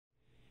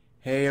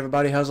Hey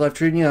everybody, how's life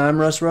treating you? I'm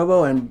Russ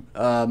Robo, and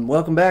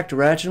welcome back to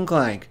Ratchet and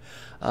Clank.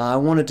 I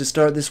wanted to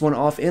start this one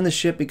off in the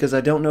ship because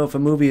I don't know if a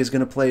movie is going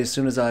to play as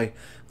soon as I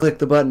click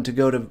the button to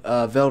go to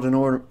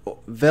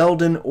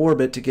Velden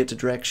Orbit to get to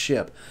Drek's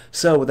ship.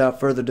 So without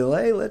further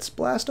delay, let's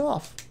blast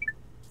off.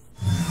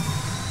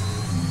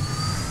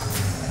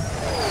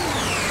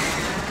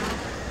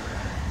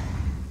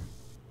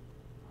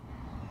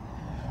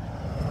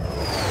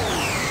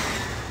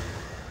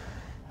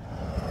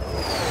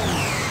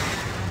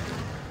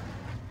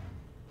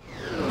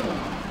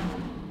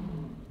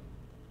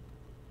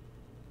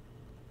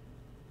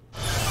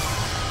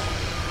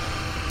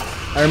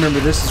 I remember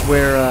this is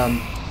where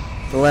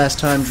the last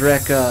time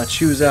Drek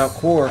chews out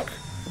Quark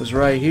was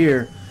right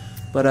here,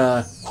 but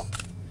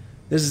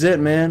this is it,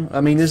 man.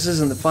 I mean, this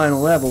isn't the final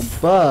level,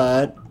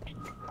 but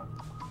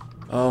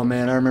oh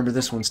man, I remember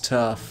this one's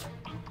tough.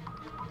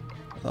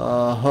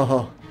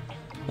 Oh,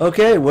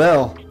 okay,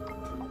 well,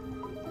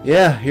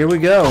 yeah, here we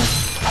go.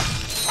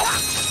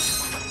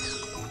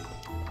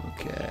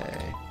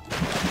 Okay,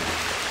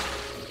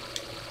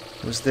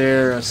 was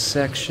there a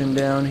section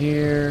down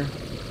here?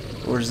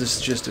 Or is this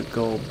just a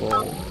gold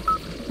bowl?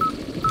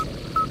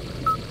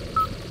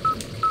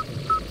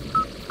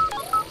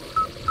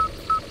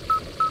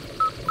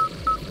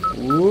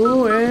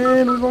 Ooh,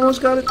 and we've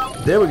almost got it.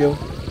 There we go.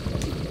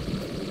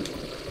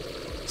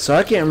 So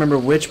I can't remember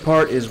which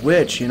part is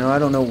which, you know, I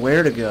don't know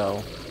where to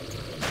go.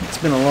 It's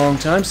been a long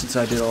time since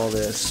I did all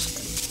this.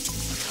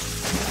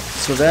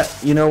 So that,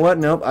 you know what,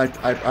 nope, I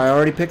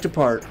already picked a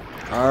part.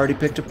 I already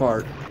picked a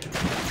part.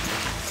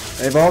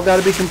 They've all got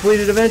to be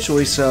completed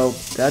eventually, so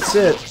that's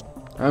it.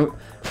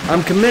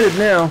 I'm committed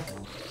now.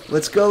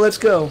 Let's go, let's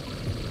go.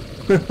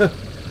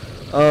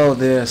 Oh,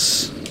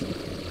 this.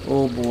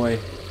 Oh boy.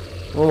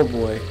 Oh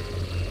boy.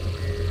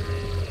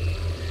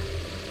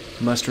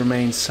 Must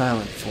remain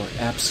silent for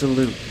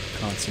absolute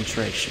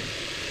concentration.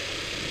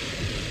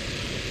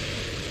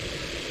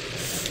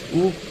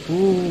 Ooh,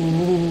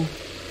 ooh, ooh.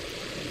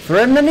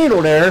 Threading the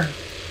needle there.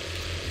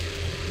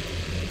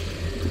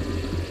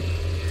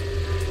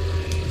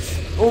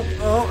 Oh,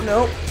 oh,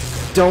 no.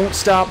 Don't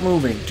stop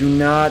moving. Do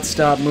not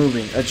stop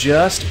moving.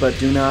 Adjust, but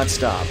do not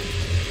stop.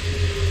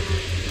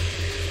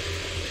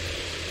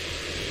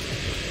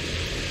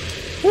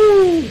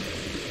 Woo!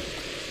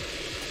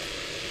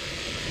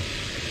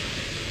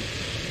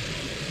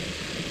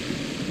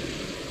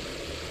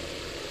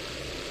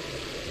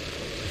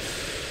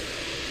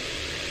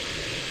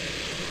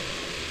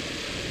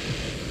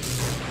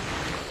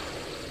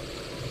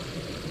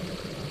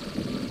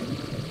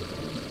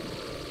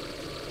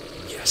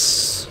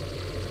 Yes.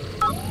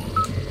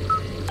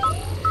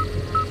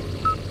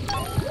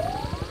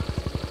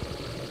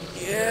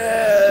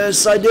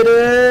 Yes, I did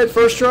it!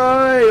 First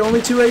try!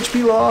 Only 2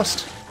 HP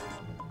lost.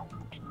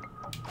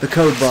 The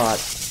code bot.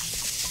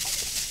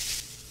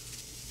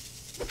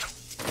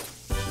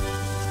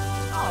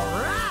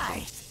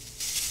 Alright!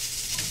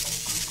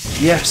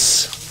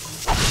 Yes!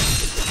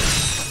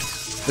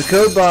 The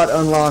code bot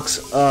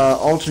unlocks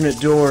alternate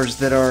doors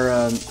that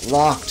are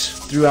locked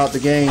throughout the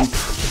game.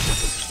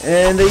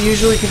 And they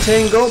usually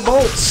contain gold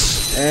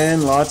bolts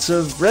and lots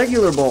of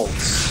regular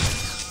bolts.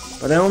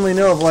 But I only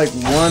know of like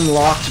one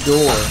locked door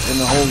in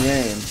the whole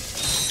game.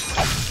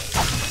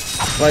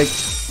 Like,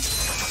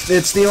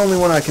 it's the only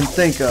one I can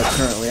think of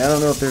currently. I don't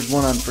know if there's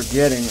one I'm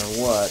forgetting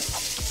or what.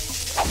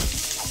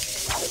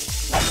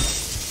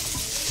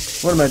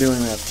 What am I doing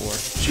that for?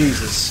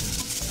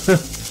 Jesus.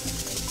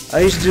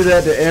 I used to do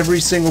that to every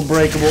single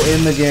breakable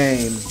in the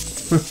game.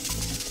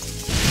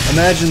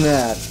 Imagine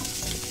that.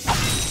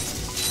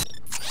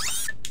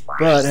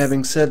 But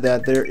having said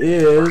that, there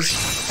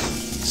is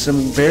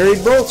some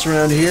buried bolts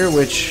around here,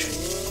 which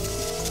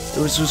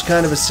was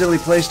kind of a silly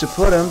place to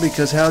put them,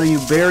 because how do you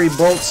bury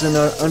bolts in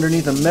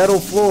underneath a metal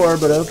floor?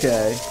 But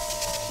okay.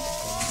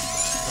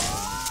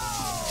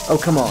 Oh,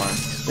 come on.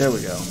 There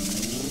we go.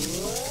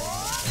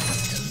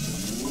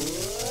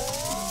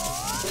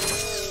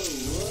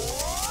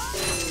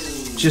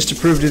 Just to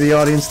prove to the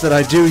audience that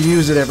I do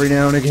use it every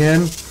now and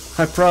again.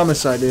 I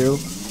promise I do.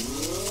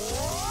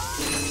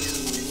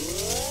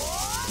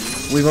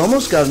 We've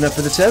almost got enough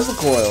for the Tesla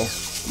coil.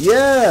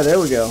 Yeah, there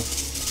we go.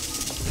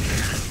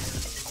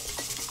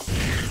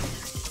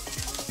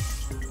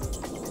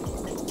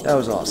 That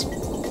was awesome.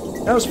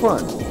 That was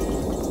fun.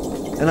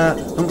 And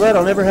I'm glad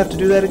I'll never have to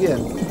do that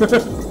again.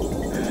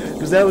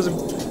 Because that was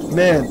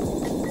man,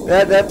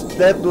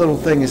 that little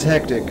thing is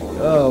hectic.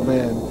 Oh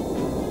man.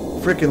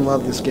 Freaking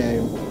love this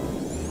game.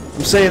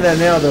 I'm saying that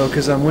now though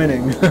because I'm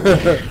winning.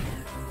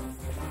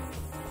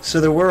 So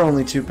there were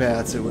only 2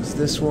 paths. It was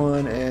this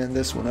one and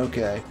this one.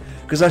 Okay.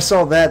 Because I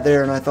saw that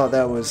there and I thought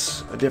that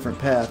was a different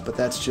path, but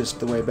that's just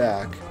the way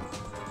back.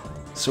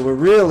 So we're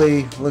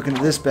really looking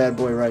at this bad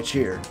boy right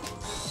here.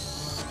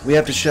 We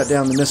have to shut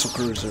down the missile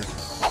cruiser.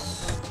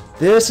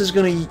 This is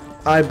going to...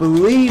 I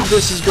believe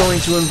this is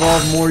going to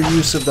involve more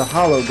use of the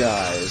hollow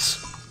guys.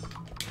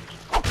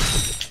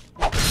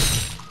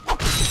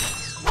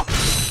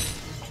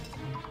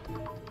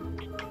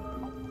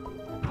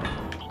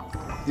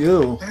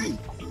 Ew.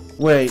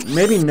 Wait,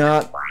 maybe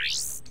not.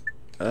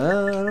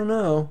 I don't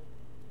know.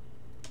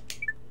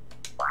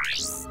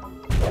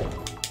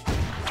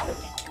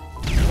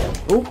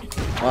 Oh,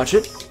 watch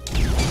it.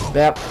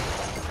 Bap.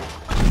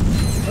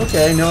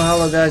 Okay, no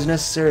hollow guys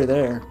necessary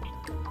there.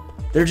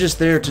 They're just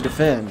there to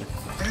defend.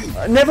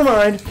 Never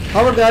mind.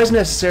 Hollow guys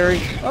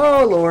necessary.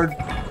 Oh, Lord.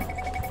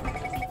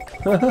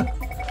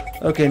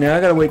 Okay, now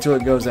I gotta wait till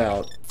it goes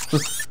out.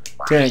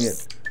 Dang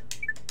it.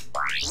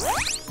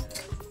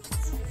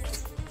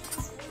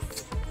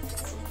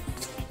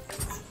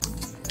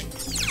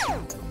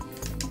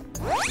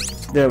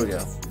 There we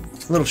go.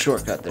 Little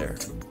shortcut there.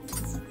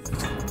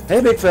 Hey,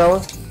 big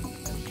fella.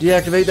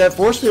 Deactivate that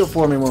force field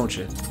for me, won't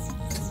you?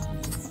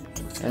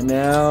 And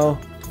now...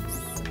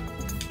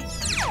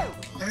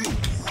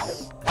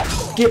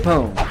 get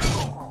pwned.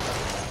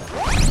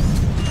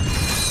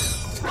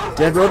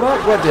 Dead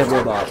robot? What dead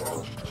robot?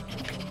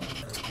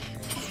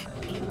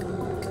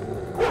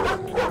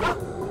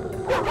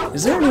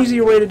 Is there an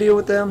easier way to deal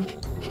with them?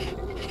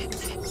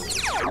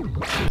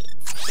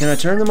 Can I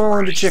turn them all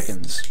into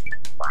chickens?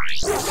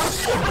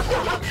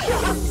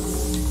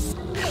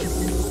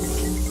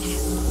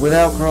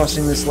 Without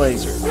crossing this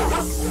laser.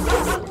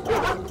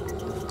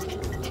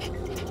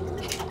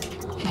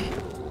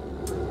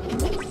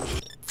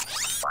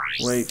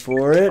 Wait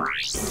for it.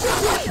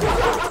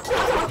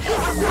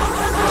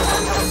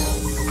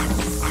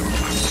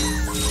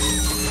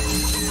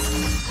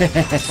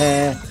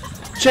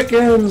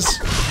 Chickens!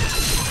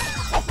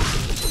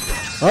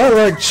 I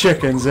like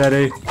chickens,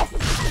 Eddie.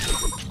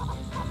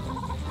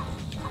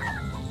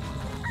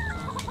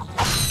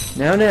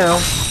 Now.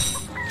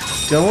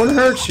 Don't want to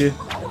hurt you.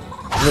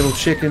 Little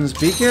chickens,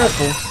 be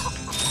careful.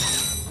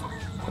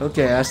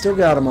 Okay, I still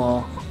got them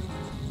all.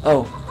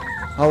 Oh,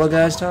 hollow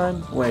guys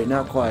time? Wait,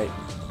 not quite.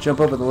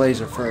 Jump over the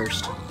laser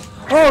first.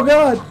 Oh,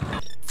 God!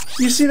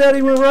 You see that?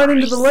 He went right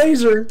into the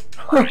laser!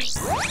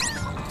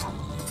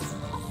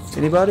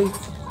 Anybody?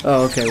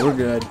 Oh, okay, we're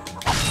good.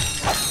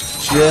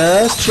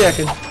 Just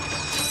checking.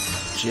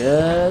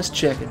 Just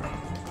checking.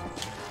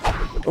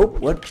 Oh,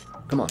 what?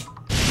 Come on.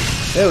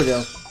 There we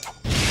go.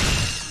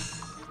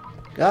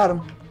 Got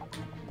him.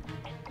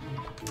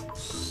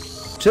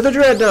 To the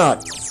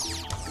dreadnought!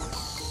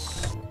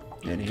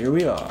 And here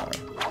we are.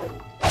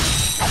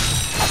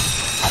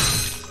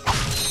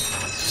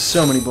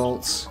 So many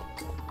bolts.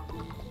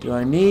 Do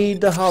I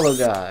need the hollow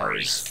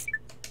guys?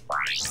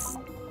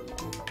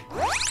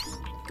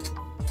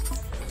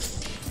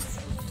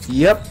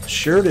 Yep,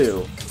 sure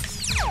do.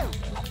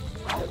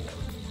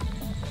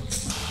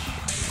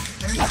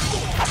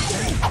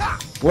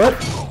 What?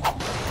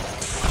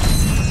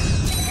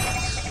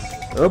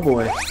 Oh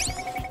boy.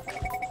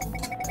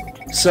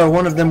 So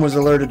one of them was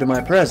alerted to my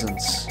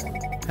presence.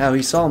 How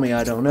he saw me,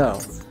 I don't know.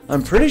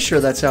 I'm pretty sure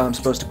that's how I'm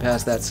supposed to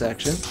pass that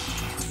section.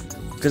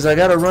 Because I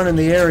gotta run in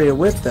the area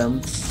with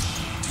them.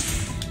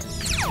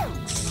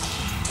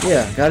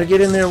 Yeah, gotta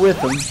get in there with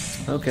them.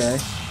 Okay.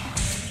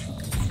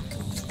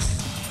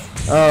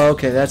 Oh,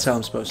 okay, that's how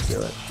I'm supposed to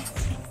do it.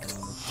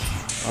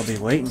 I'll be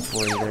waiting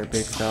for you there,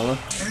 big fella.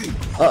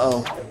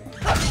 Uh-oh.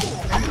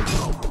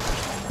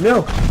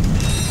 No!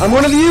 I'm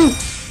one of you!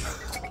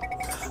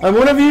 I'm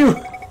one of you!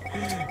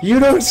 You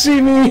don't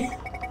see me!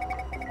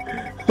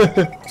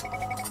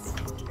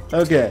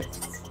 Okay.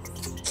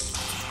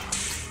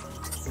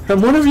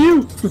 I'm one of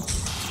you!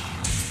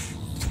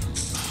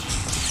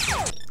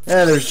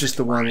 There's just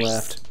the one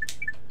left.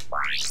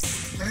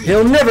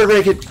 He'll never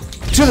make it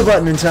to the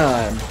button in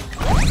time!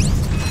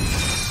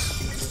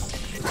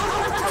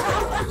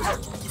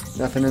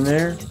 Nothing in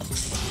there?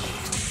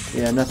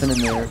 Yeah, nothing in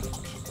there.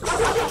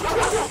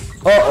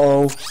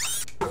 Uh-oh.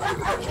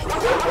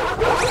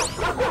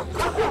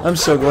 I'm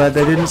so glad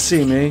they didn't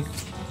see me.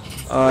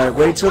 Alright,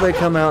 wait till they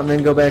come out and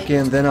then go back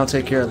in, then I'll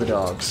take care of the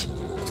dogs.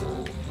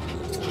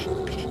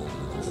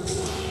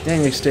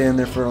 Dang, they stay in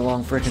there for a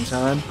long frickin'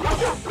 time.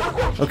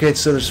 Okay,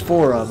 so there's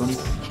 4 of them.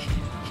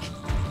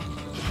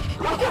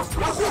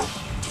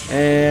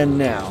 And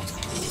now.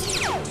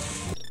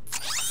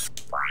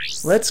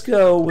 Let's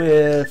go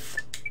with...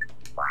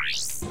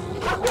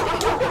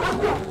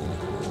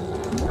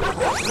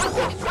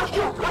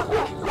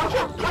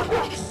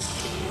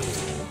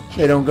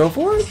 They don't go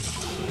for it?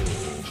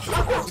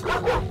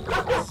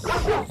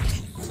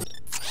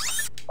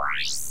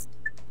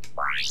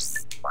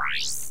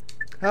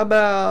 How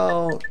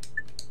about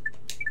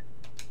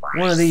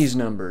one of these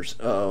numbers?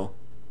 Uh-oh.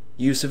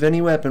 Use of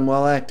any weapon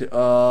while active.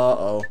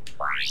 Uh-oh.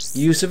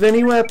 Use of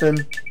any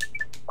weapon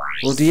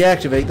will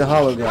deactivate the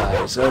hollow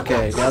guys.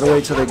 Okay, gotta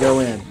wait till they go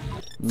in.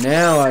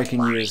 Now I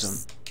can use them.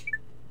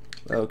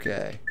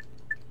 Okay.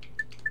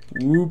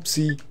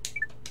 Whoopsie.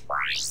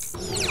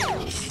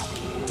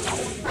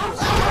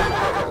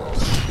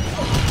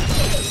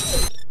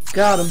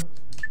 Got him.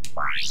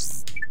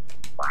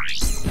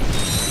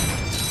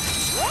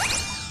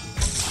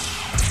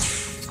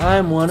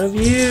 I'm one of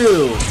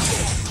you.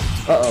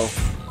 Uh-oh.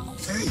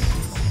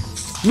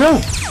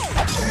 No!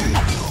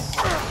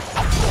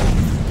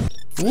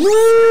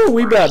 Woo!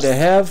 We about to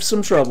have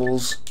some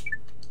troubles.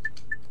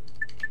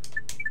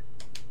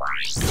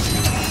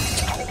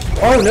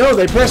 Oh no,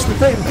 they pressed the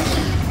thing.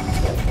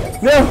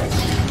 No!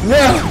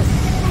 No!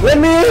 Let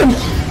me in!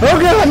 Oh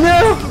god,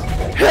 no!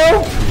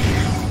 Help!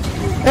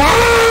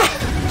 Ah!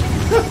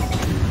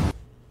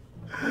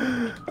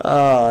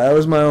 Ah, that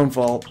was my own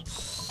fault.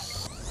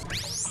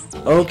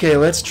 Okay,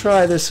 let's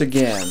try this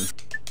again.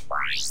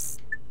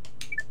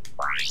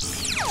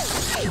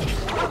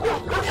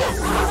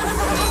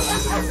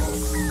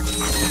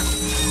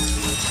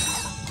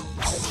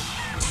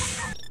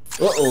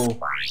 Uh-oh.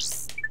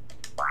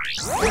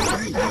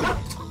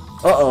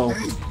 Uh-oh.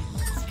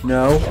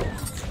 No.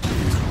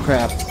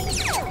 Crap.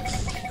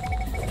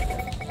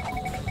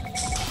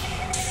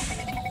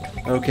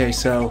 Okay,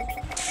 so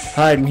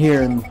hiding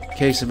here in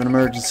case of an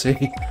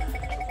emergency.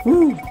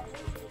 Woo!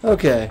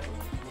 Okay.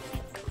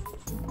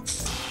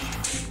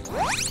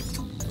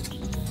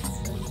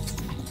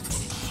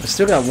 I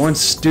still got one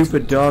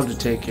stupid dog to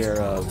take care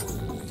of.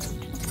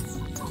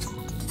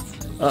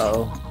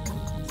 Uh-oh.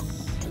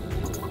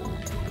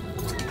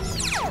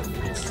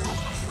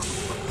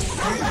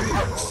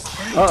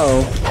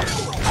 Uh-oh.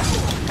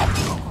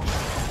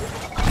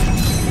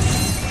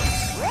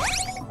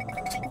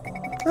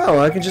 Oh,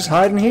 I can just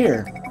hide in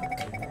here.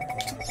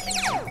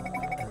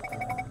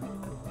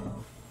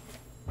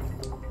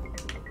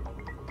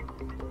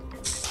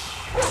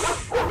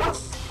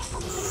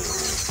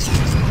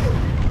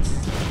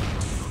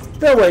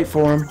 They'll wait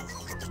for him.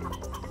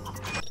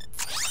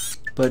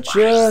 But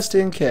just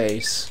in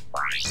case.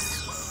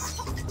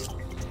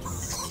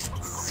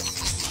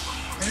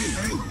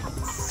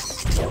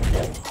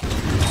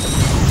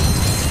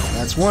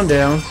 That's one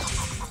down.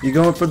 You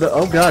going for the...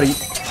 Oh, God.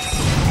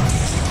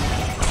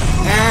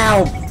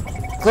 Ow!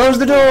 Close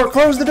the door!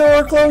 Close the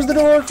door! Close the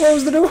door!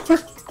 Close the door!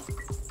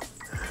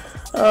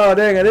 Oh,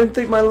 dang. I didn't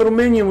think my little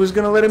minion was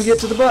going to let him get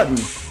to the button.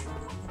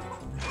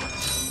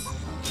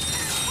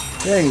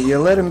 Dang it, you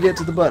let him get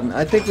to the button.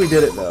 I think we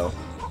did it, though.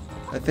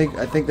 I think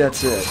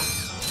that's it.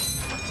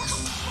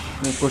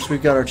 And of course,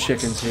 we've got our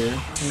chickens here.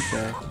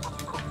 Okay.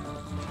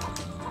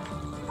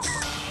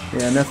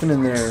 Yeah, nothing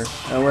in there.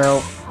 Oh,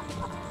 well.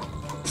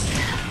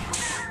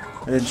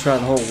 I didn't try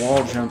the whole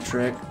wall jump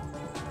trick.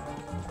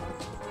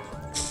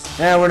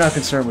 Yeah, we're not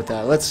concerned with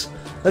that. Let's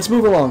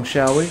move along,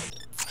 shall we?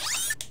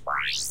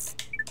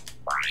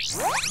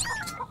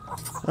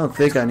 I don't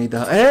think I need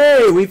the...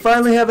 Hey! We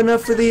finally have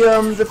enough for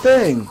the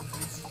thing!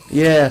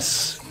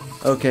 Yes.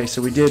 Okay,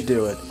 so we did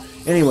do it.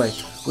 Anyway,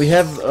 we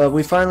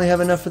finally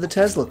have enough for the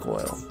Tesla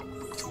coil.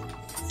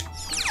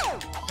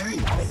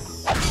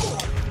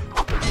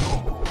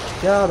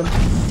 Got him.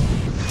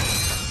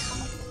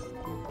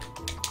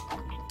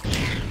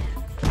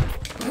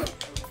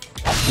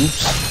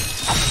 Oops.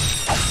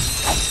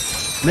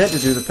 Meant to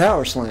do the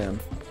power slam.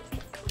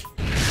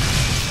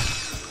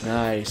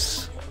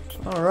 Nice.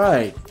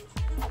 Alright.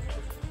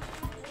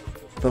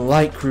 The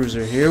light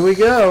cruiser. Here we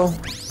go.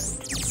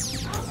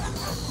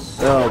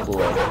 Oh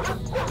boy.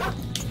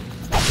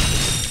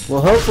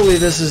 Well, hopefully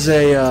this is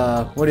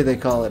a, what do they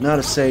call it? Not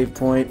a save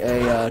point,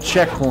 a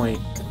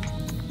checkpoint.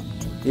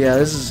 Yeah,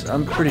 this is,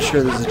 I'm pretty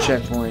sure this is a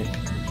checkpoint.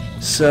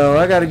 So,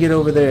 I gotta get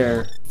over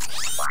there.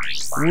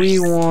 We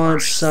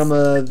want some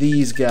of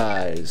these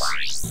guys.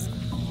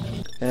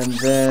 And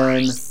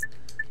then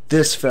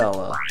this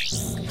fella.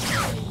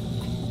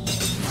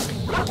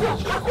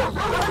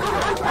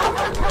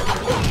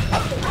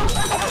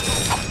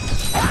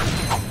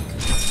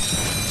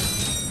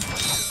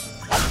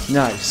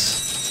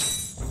 Nice.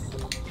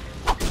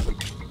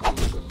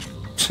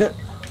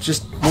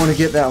 Just want to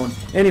get that one.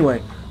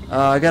 Anyway,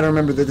 I gotta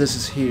remember that this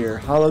is here.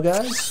 Hollow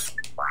guys?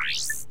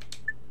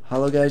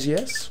 Hollow guys,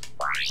 yes?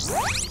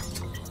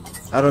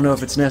 I don't know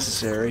if it's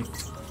necessary.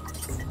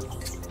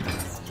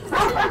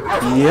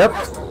 Yep.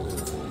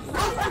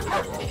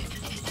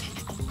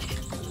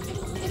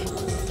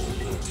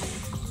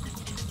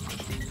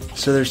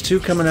 So there's two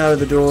coming out of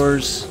the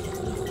doors.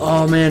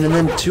 Oh man, and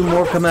then two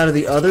more come out of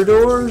the other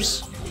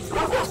doors?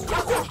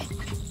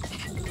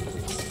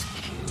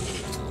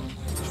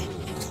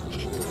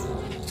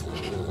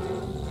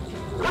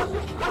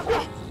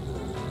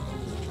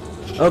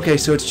 Okay,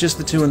 so it's just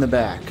the two in the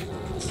back.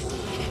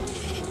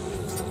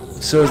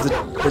 So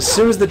as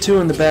soon as the two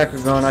in the back are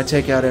gone, I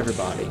take out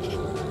everybody.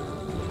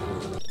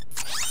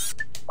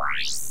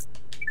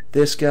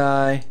 This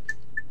guy,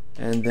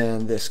 and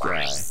then this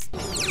guy.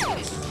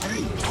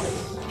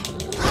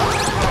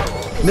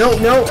 No,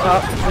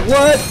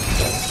 what?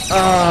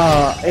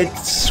 It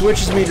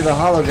switches me to the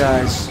hollow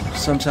guys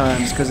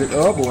sometimes, because it,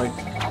 oh boy.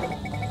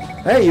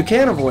 Hey, you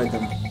can avoid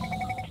them.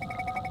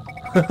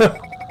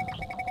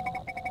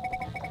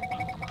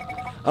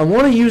 I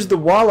want to use the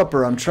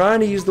Walloper. I'm trying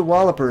to use the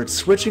Walloper. It's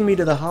switching me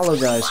to the hollow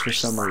guys for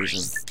some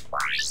reason.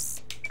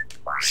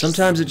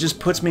 Sometimes it just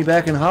puts me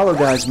back in hollow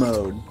guys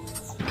mode.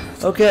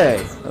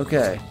 Okay,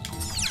 okay.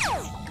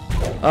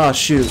 Oh,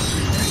 shoot.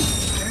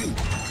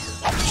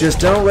 Just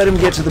don't let him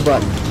get to the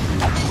button.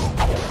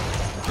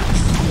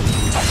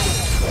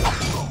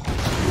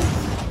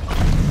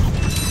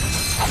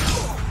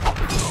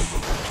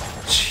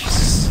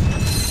 Jesus.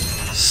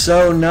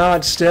 So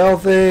not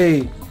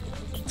stealthy.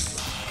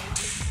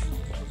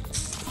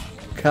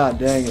 God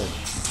dang it.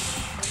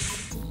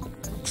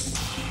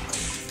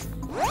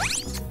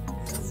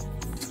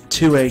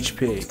 2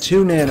 HP.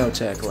 2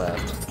 nanotech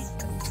left.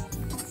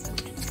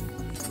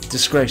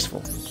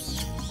 Disgraceful.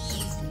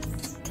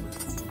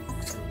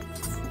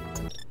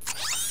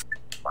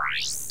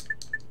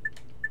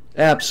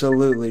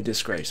 Absolutely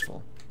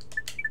disgraceful.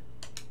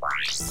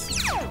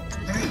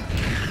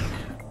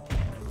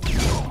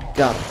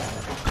 Got him.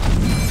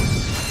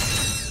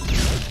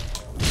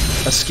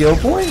 A skill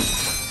point?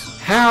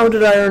 How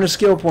did I earn a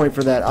skill point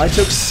for that? I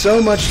took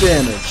so much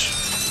damage.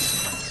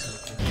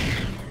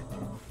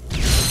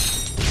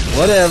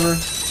 Whatever.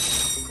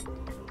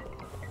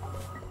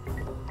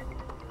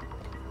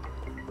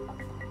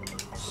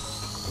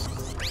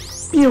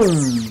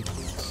 Boom.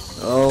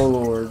 Oh,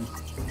 Lord.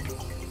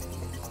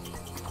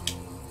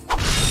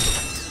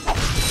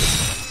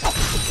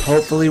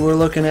 Hopefully we're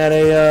looking at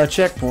a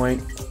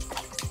checkpoint.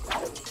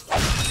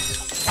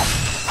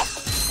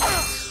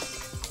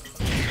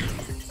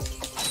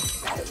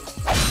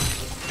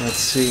 Let's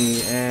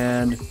see,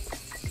 and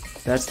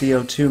that's the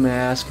O2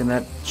 mask, and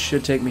that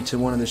should take me to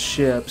one of the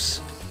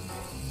ships.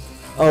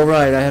 Oh,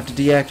 right, I have to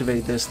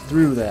deactivate this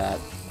through that.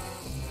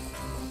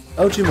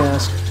 O2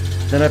 mask.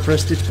 Then I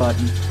press this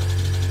button.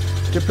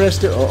 To press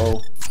the...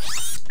 Uh-oh.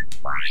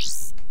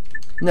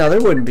 No,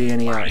 there wouldn't be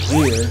any out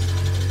here.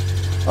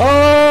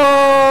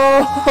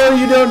 Oh,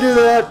 you don't do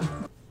that.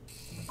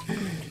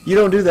 You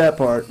don't do that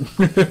part.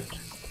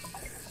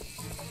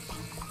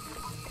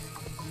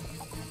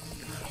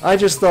 I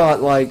just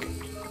thought, like,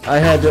 I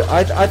had to...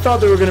 I thought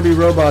there were going to be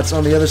robots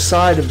on the other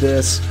side of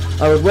this.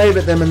 I would wave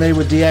at them and they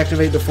would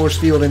deactivate the force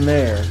field in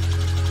there.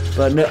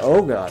 But no...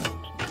 Oh, God.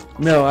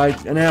 No,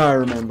 now I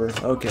remember.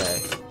 Okay.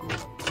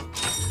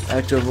 I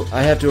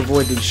have to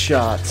avoid these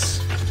shots.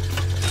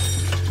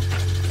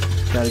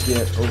 Gotta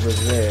get over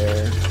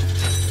there.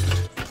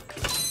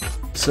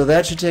 So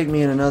that should take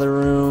me in another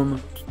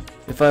room.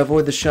 If I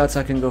avoid the shots,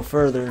 I can go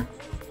further.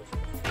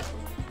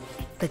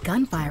 The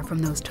gunfire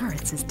from those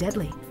turrets is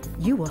deadly.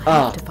 You will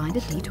have to find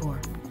a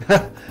detour.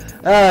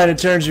 And it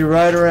turns you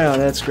right around.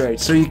 That's great.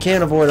 So you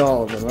can't avoid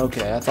all of them.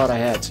 Okay, I thought I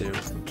had to.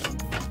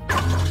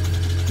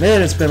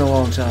 Man, it's been a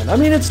long time. I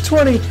mean, it's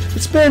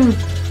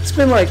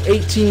been like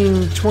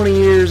 18, 20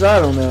 years. I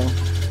don't know.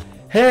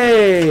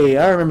 Hey,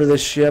 I remember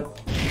this ship.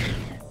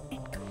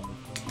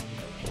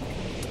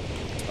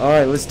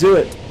 Alright, let's do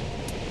it.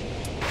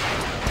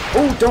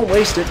 Oh, don't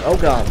waste it. Oh,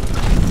 God.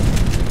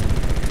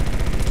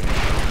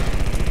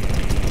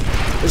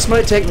 This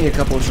might take me a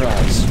couple of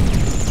tries.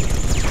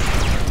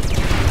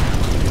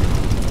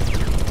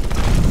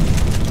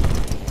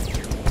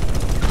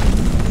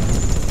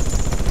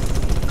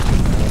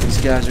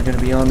 These guys are going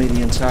to be on me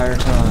the entire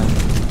time.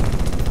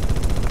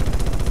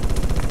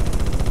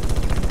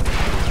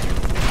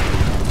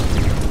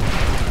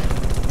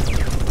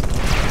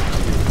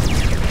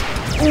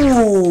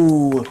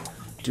 Ooh!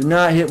 Do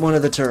not hit one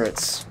of the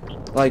turrets.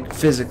 Like,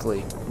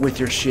 physically, with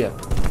your ship.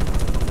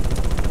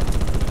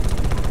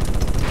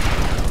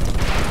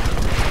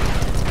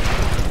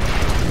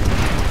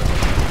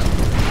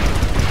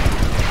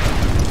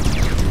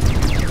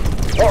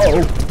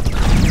 Uh-oh!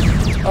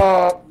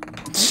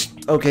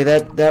 Okay,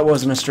 that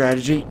wasn't a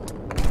strategy.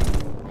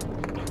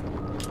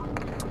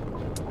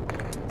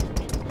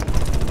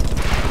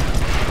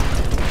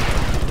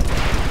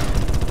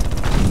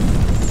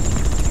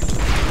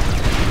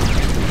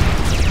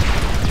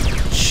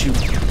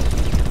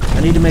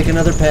 I need to make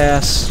another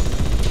pass.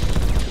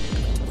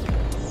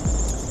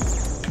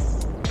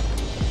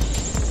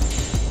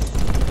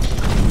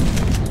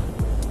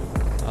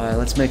 Alright,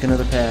 let's make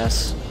another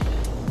pass.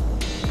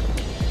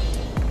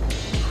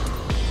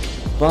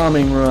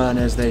 Bombing run,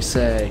 as they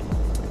say.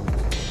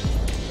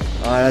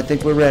 Alright, I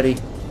think we're ready.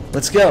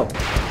 Let's go.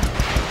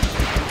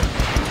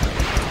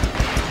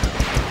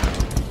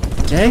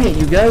 Dang it,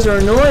 you guys are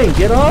annoying.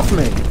 Get off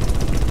me.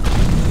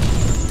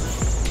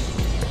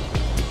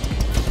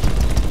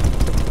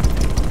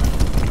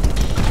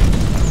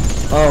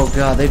 Oh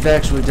God, they've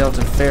actually dealt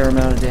a fair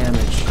amount of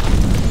damage.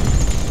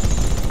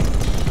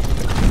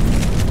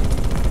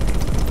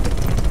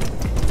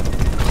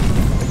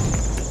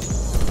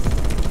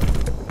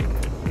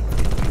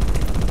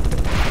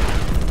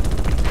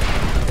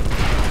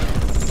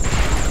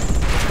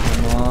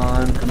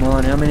 Come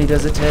on, how many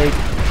does it take?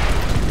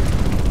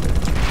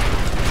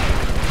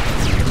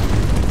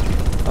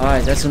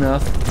 Alright, that's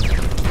enough.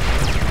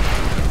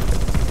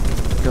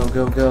 Go,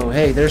 go, go.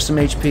 Hey, there's some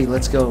HP.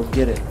 Let's go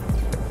get it.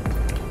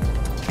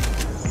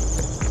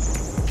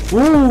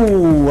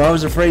 Ooh, I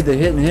was afraid that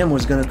hitting him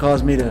was going to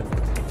cause me to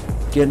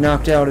get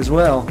knocked out as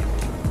well.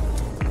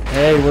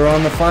 Hey, we're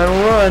on the final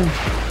run.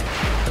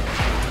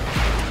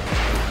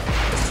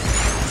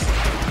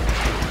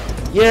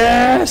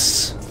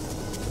 Yes!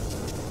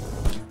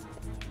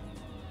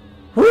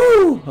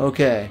 Woo!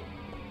 Okay.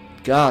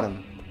 Got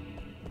him.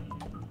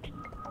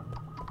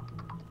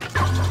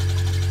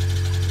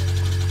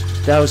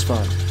 That was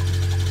fun.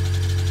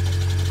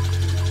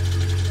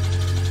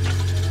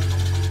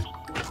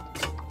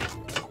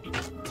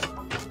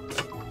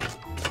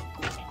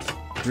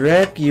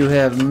 Drek, you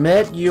have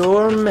met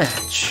your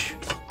match.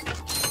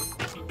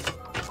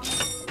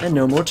 And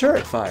no more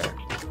turret fire.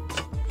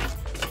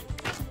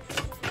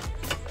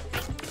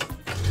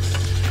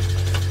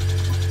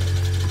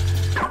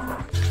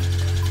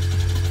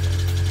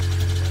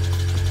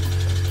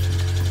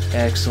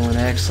 Excellent,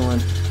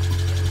 excellent.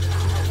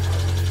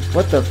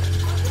 What the?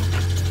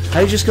 How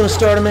you just gonna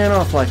start a man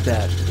off like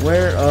that?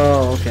 Where?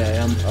 Oh, okay.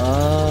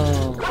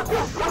 Oh.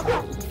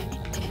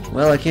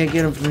 Well, I can't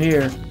get him from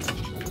here.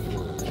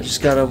 I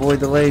just gotta avoid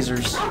the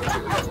lasers.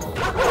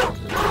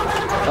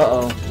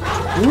 Uh-oh.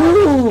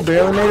 Ooh,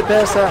 barely made it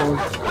past that one.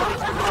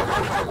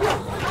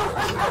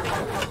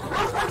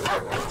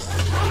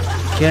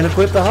 Can't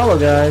equip the hollow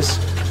guys.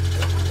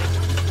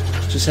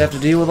 Just have to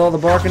deal with all the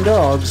barking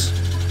dogs.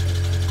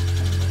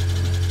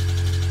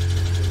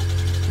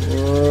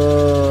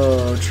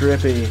 Whoa,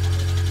 trippy.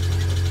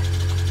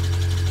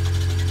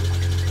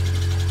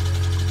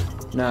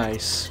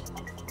 Nice.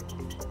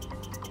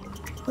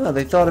 Oh,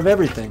 they thought of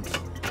everything.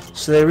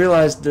 So they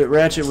realized that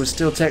Ratchet was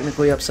still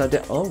technically upside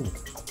down. Oh.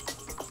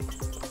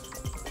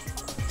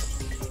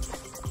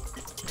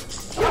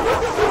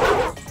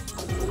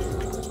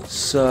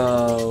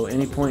 So,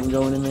 any point in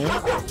going in there?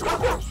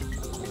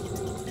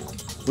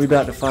 We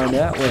about to find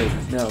out. Wait,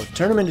 no.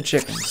 Turn them into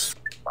chickens.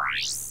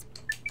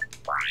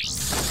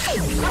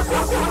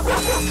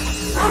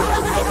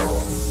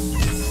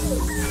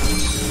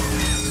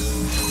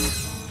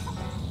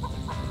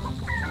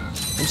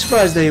 I'm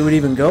surprised they would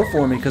even go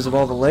for me because of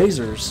all the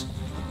lasers.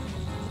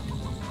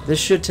 This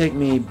should take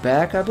me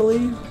back, I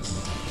believe.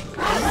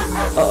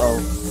 Uh-oh.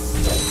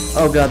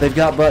 Oh god, they've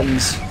got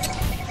buttons.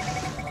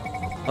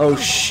 Oh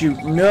shoot.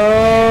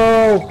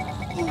 No!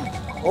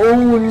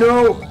 Oh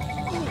no!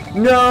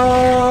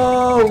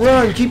 No!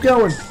 Run! Keep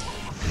going!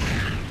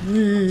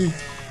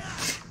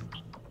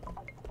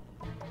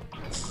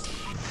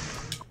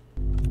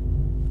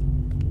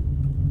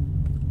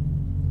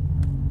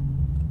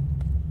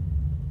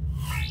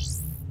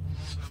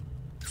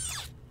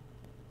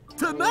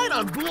 Tonight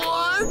on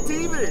Blind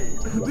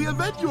TV, the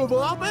event you have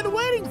all been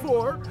waiting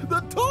for, the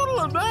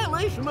total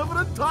annihilation of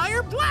an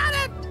entire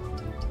planet!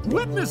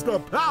 Witness the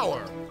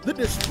power, the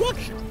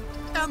destruction,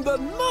 and the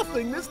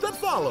nothingness that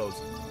follows.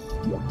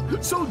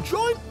 So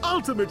join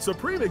Ultimate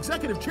Supreme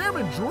Executive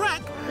Chairman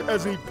Drek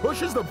as he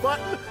pushes the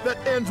button that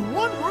ends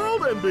one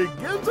world and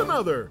begins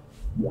another.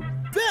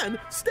 Then,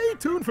 stay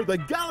tuned for the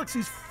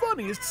galaxy's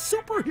funniest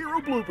superhero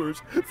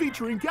bloopers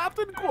featuring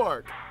Captain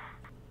Quark.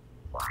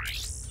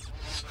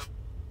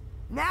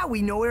 Now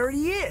we know where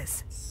he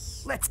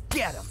is. Let's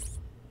get him.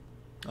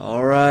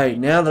 Alright,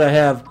 now that I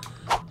have,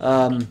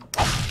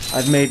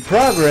 I've made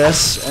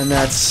progress, and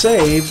that's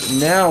saved,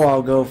 now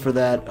I'll go for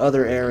that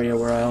other area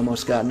where I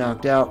almost got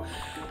knocked out,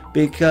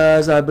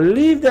 because I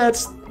believe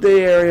that's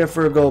the area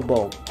for a gold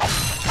bolt.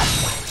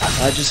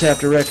 I just have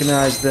to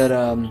recognize that,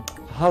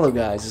 Hollow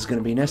Guys is going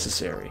to be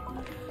necessary.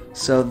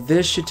 So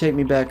this should take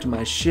me back to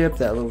my ship,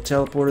 that little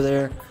teleporter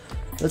there.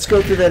 Let's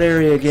go through that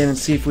area again and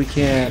see if we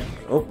can't...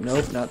 Oh,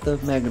 nope, not the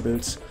Magna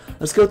Boots.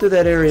 Let's go through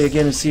that area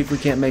again and see if we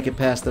can't make it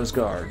past those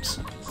guards.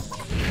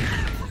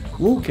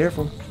 Ooh,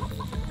 careful.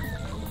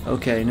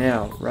 Okay,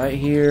 now, right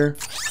here,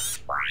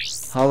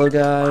 Hollow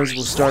Guys,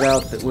 we'll start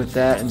out with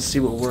that and see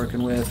what we're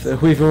working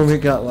with. We've only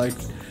got like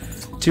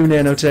 2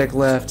 nanotech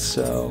left,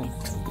 so,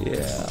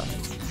 yeah.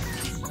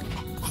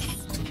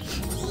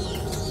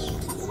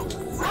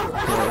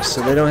 Okay,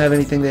 so they don't have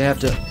anything they have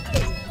to...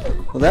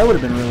 Well, that would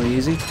have been really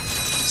easy.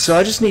 So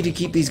I just need to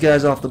keep these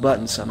guys off the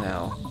button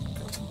somehow.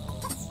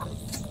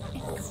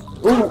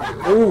 Ooh,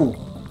 ooh.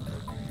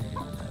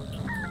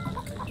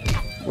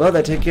 Well,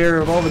 that take care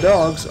of all the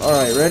dogs.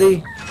 Alright,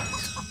 ready?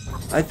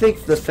 I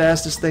think the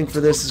fastest thing for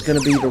this is going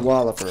to be the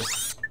Walloper.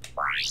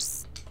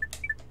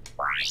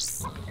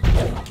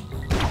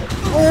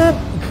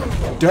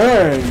 Oh!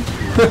 Dang!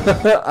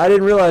 I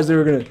didn't realize they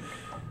were going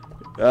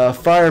to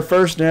fire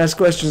first and ask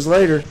questions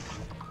later.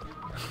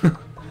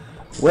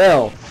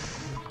 Well,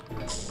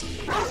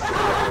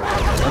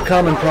 a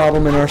common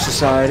problem in our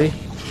society.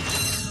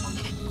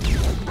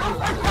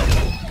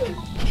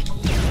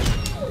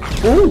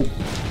 Ooh!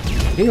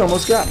 He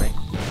almost got me.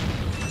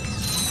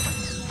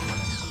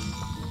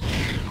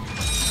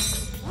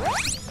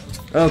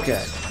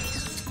 Okay.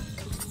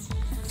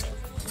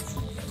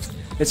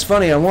 It's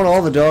funny, I want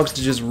all the dogs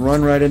to just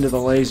run right into the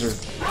laser.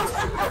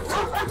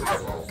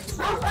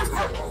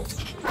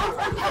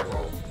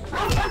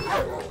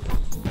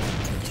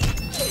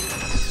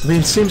 I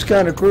mean, it seems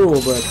kind of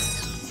cruel, but...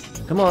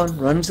 Come on,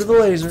 run into the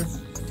laser.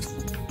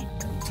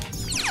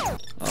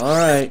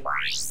 Alright.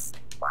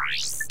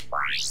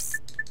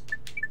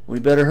 We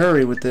better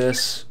hurry with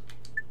this.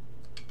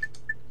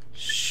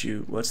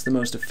 Shoot, what's the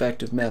most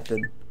effective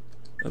method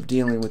of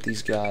dealing with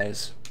these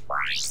guys?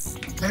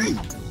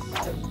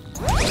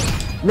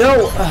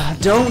 No!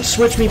 Don't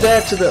switch me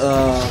back to the...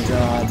 Oh,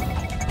 God.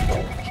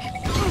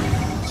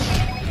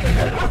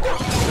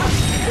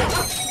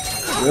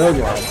 Oh,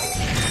 God.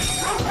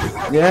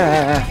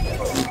 Yeah!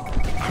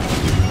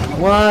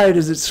 Why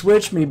does it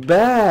switch me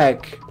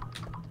back?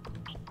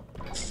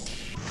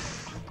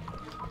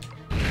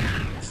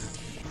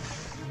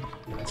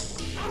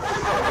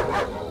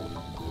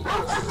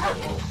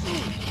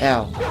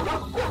 Ow.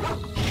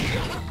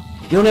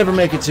 You'll never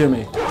make it to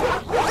me.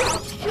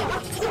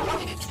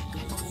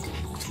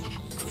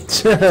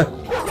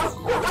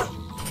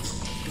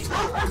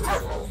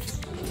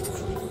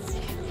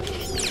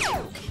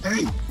 We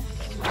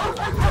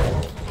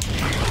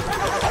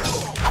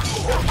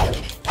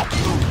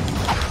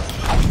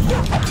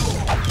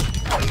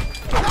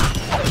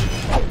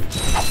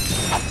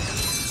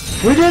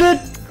did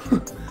it!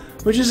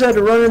 We just had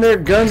to run in there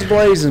guns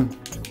blazing.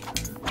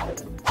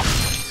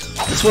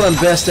 That's what I'm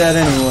best at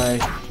anyway.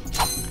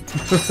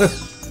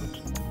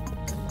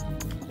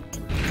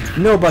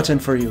 No button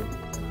for you.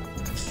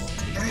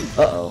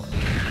 Uh-oh.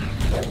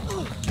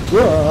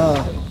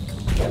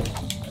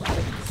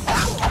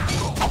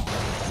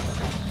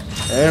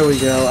 There we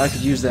go. I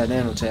could use that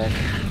nanotech.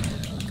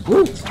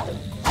 Woo!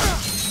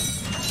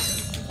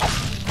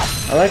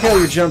 I like how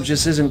your jump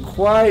just isn't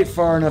quite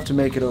far enough to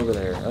make it over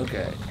there.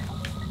 Okay.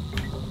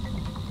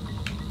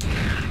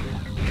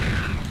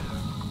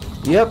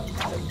 Yep.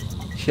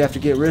 You have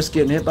to risk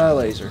getting hit by a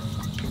laser.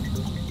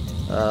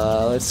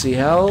 Let's see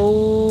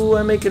how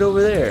I make it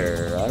over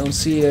there. I don't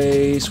see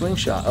a swing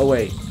shot. Oh,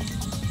 wait.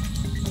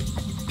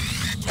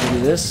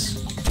 Maybe this.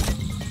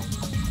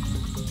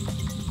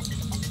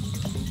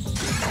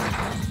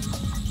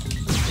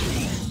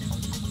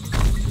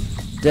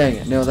 Dang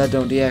it. No, that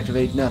don't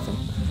deactivate nothing.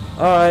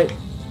 Alright.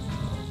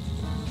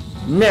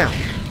 Now.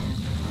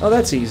 Oh,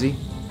 that's easy.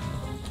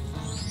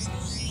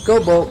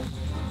 Go, Bolt.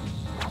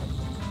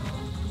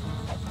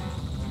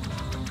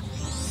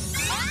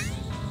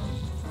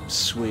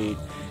 Sweet.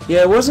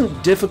 Yeah, it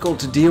wasn't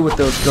difficult to deal with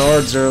those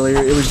guards earlier.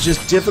 It was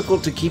just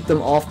difficult to keep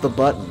them off the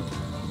button.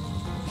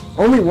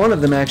 Only one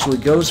of them actually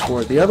goes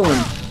for it. The other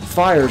one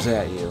fires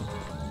at you.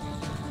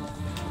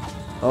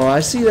 Oh, I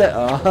see that.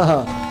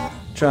 Ah,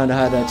 trying to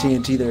hide that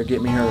TNT there,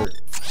 get me hurt.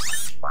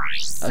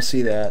 I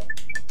see that.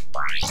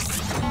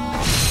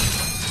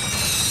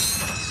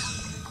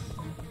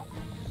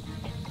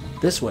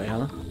 This way,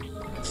 huh?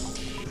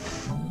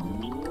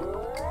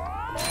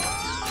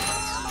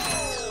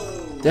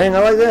 Dang, I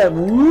like that.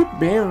 Whoop,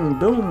 bam,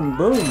 boom,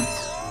 boom.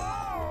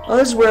 Oh,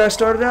 this is where I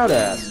started out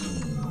at.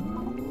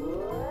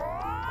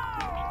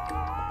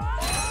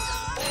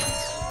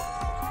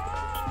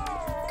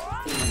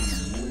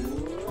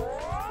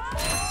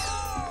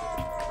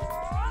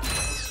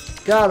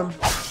 Got him.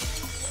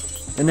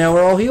 And now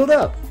we're all healed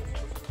up.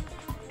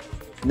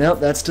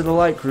 Nope, that's to the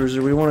light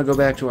cruiser. We want to go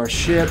back to our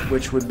ship,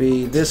 which would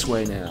be this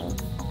way now.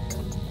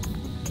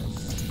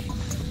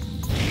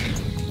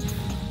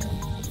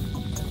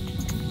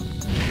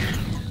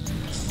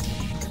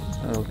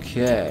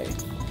 Okay.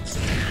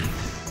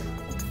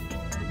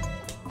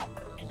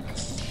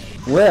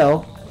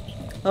 Well,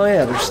 oh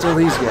yeah, there's still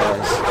these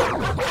guys.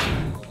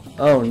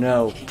 Oh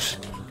no.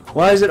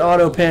 Why is it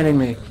auto-panning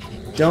me?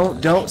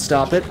 Don't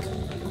stop it.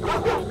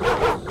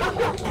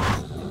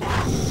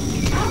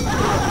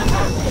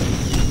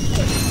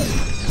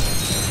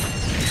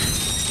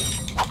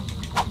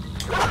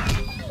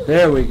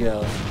 There we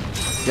go.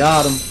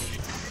 Got him.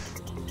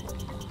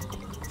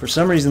 For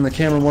some reason, the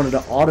camera wanted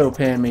to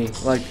auto-pan me,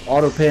 like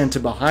auto-pan to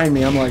behind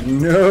me. I'm like,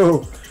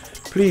 no,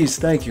 please,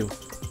 thank you.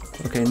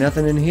 Okay,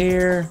 nothing in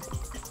here.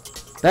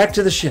 Back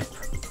to the ship.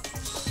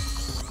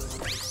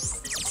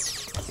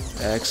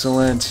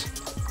 Excellent.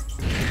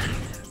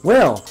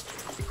 Well,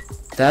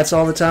 that's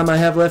all the time I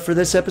have left for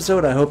this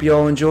episode. I hope you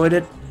all enjoyed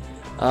it.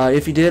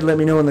 If you did, let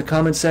me know in the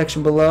comments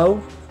section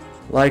below.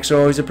 Likes are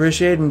always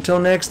appreciated. Until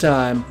next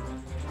time,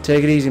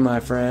 take it easy, my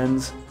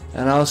friends,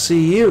 and I'll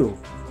see you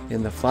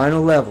in the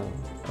final level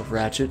of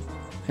Ratchet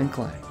and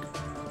Clank.